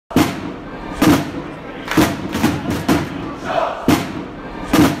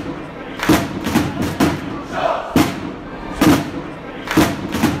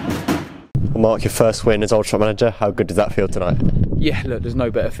Mark, your first win as Old Trafford manager, how good does that feel tonight? Yeah, look, there's no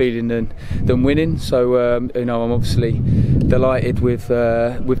better feeling than winning. So I'm obviously delighted with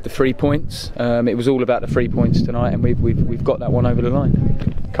the 3 points. It was all about the 3 points tonight, and we've got that one over the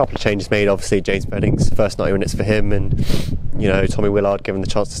line. A couple of changes made. Obviously, James Bedding's first 90 minutes for him, and Tommy Willard given the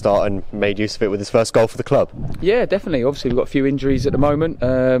chance to start and made use of it with his first goal for the club. Yeah, definitely. Obviously, we've got a few injuries at the moment,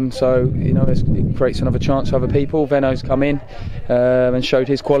 so it creates another chance for other people. Veno's come in and showed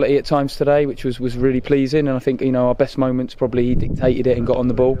his quality at times today, which was really pleasing. And I think our best moments probably he dictated it and got on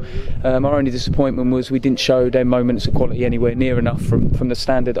the ball. Our only disappointment was we didn't show their moments of quality anywhere near enough from the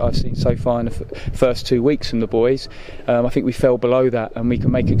standard that I've seen so far in the first 2 weeks from the boys. I think we fell below that, and we can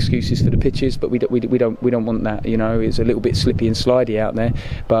make excuses for the pitches, but we don't want that. It's a little bit slippy and slidey out there,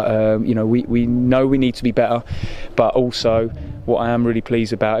 but we know we need to be better. But also, what I am really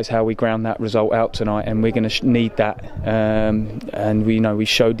pleased about is how we ground that result out tonight, and we're going to need that. And we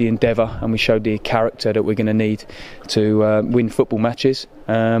showed the endeavour and we showed the character that we're going to need to win football matches,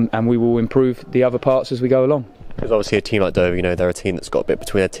 and we will improve the other parts as we go along. Because obviously a team like Dover, they're a team that's got a bit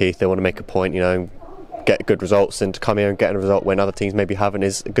between their teeth. They want to make a point, get good results, and to come here and get a result when other teams maybe haven't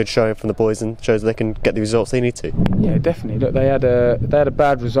is a good showing from the boys, and shows they can get the results they need to. Yeah, definitely. Look, they had a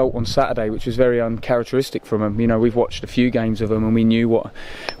bad result on Saturday, which was very uncharacteristic from them. We've watched a few games of them, and we knew what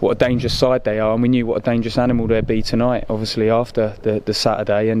a dangerous side they are, and we knew what a dangerous animal they'd be tonight. Obviously, after the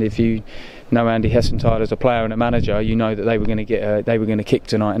Saturday, and if you know Andy Hessenthaler as a player and a manager, you know that they were going to kick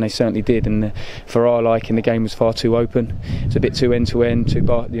tonight, and they certainly did. And for our liking, the game was far too open. It's a bit too end-to-end, too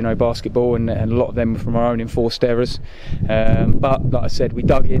basketball, and a lot of them from our own enforced errors. But like I said, we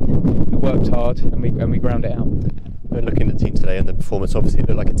dug in, we worked hard, and we ground it out. Looking at the team today and the performance, obviously it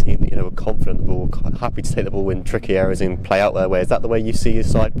looked like a team that were confident in the ball, happy to take the ball in tricky areas and play out their way. Is that the way you see your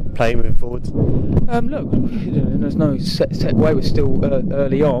side playing moving forwards? Look, there's no set way. We're still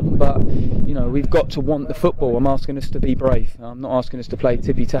early on, but we've got to want the football. I'm asking us to be brave. I'm not asking us to play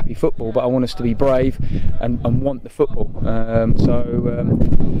tippy-tappy football, but I want us to be brave and want the football.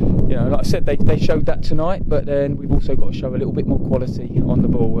 Like I said, they showed that tonight, but then we've also got to show a little bit more quality on the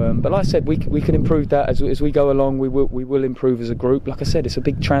ball. But like I said, we can improve that as we go along. We will improve as a group. Like I said, it's a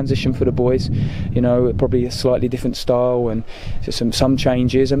big transition for the boys. Probably a slightly different style and just some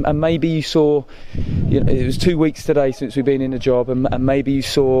changes. And maybe you saw, it was 2 weeks today since we've been in the job, and maybe you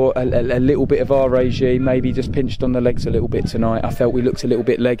saw a little bit of our regime maybe just pinched on the legs a little bit tonight. I felt we looked a little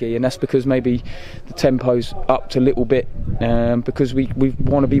bit leggy, and that's because maybe the tempo's upped a little bit, because we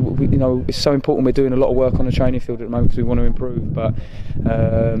want to be. It's so important. We're doing a lot of work on the training field at the moment because we want to improve. But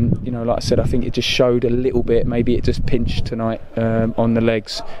like I said, I think it just showed a little bit. Maybe it just pinched tonight on the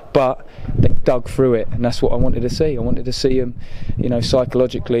legs, but they dug through it, and that's what I wanted to see. I wanted to see them,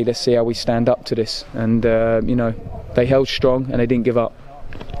 psychologically. Let's see how we stand up to this, and they held strong and they didn't give up.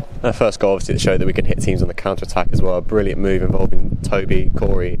 Our first goal obviously showed that we can hit teams on the counter-attack as well. A brilliant move involving Toby,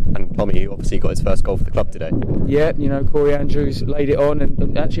 Corey and Tommy, who obviously got his first goal for the club today. Yeah, Corey Andrews laid it on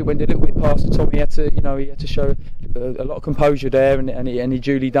and actually went a little bit past Tommy. He had to show a lot of composure there, and he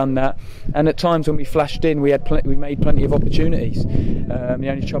duly done that. And at times when we flashed in, we made plenty of opportunities. The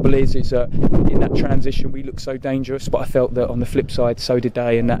only trouble is that in that transition we looked so dangerous, but I felt that on the flip side so did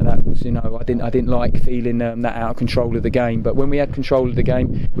they, and that was I didn't like feeling that out of control of the game. But when we had control of the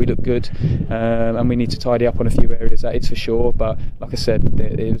game, we looked good, and we need to tidy up on a few areas, that is for sure. But like I said,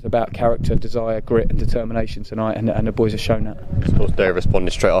 it was about character, desire, grit and determination tonight, and the boys have shown that. Of course, Dover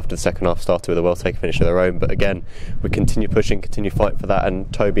responded straight after the second half, started with a well-taken finish of their own, but again we continue pushing, continue fighting for that,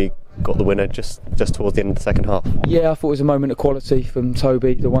 and Toby got the winner just towards the end of the second half. Yeah, I thought it was a moment of quality from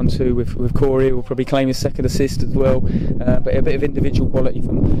Toby. The 1-2 with Corey will probably claim his second assist as well, but a bit of individual quality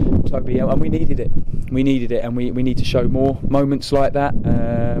from Toby, and we needed it, and we need to show more moments like that,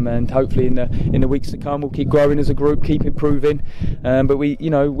 and hopefully in the weeks to come we'll keep growing as a group, keep improving, but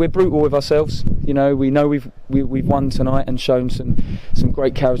we're brutal with ourselves. We know we've won tonight and shown some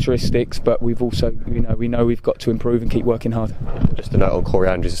great characteristics, but we've also we know we've got to improve and keep working hard. Just a note on Corey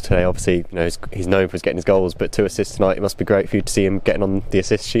Andrews today. Obviously, he's known for getting his goals, but 2 assists tonight. It must be great for you to see him getting on the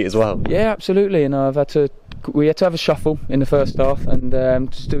assist sheet as well. Yeah, absolutely. And we had to have a shuffle in the first half, and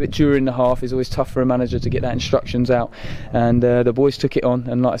to do it during the half is always tough for a manager to get that instructions out. And the boys took it on,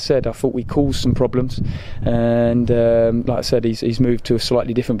 and like I said, I thought we caused some problems. And like I said, he's moved to a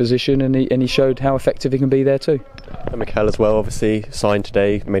slightly different position, and he showed how effective he can be there too. And Mikel as well, obviously signed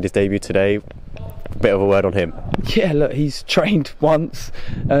today, made his debut today. bit of a word on him. Yeah, look, he's trained once.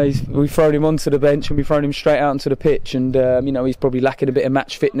 We've thrown him onto the bench and we've thrown him straight out onto the pitch, and he's probably lacking a bit of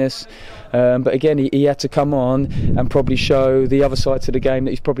match fitness. But again, he had to come on and probably show the other side to the game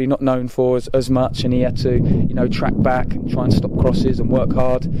that he's probably not known for as much, and he had to track back and try and stop crosses and work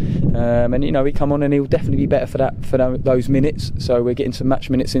hard. And he come on and he'll definitely be better for those minutes. So we're getting some match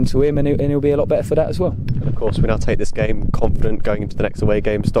minutes into him, and he'll be a lot better for that as well. And of course, we now take this game confident going into the next away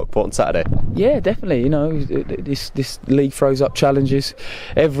game, Stockport, on Saturday. Yeah, definitely. This league throws up challenges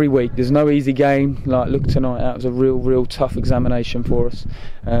every week. There's no easy game. Like, look tonight, that was a real tough examination for us.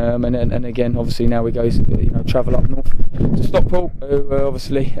 And again, obviously now we go travel up north to Stockport, who are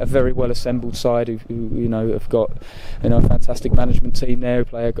obviously a very well assembled side who have got a fantastic management team there who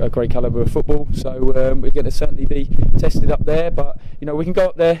play a great calibre of football. So we're going to certainly be tested up there, but we can go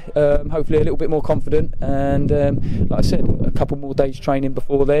up there hopefully a little bit more confident, and like I said, a couple more days training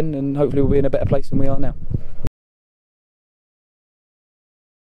before then, and hopefully we'll be in a better place than we are now.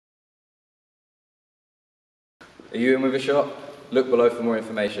 Are you in with a shot? Look below for more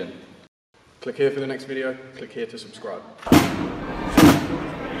information. Click here for the next video, click here to subscribe.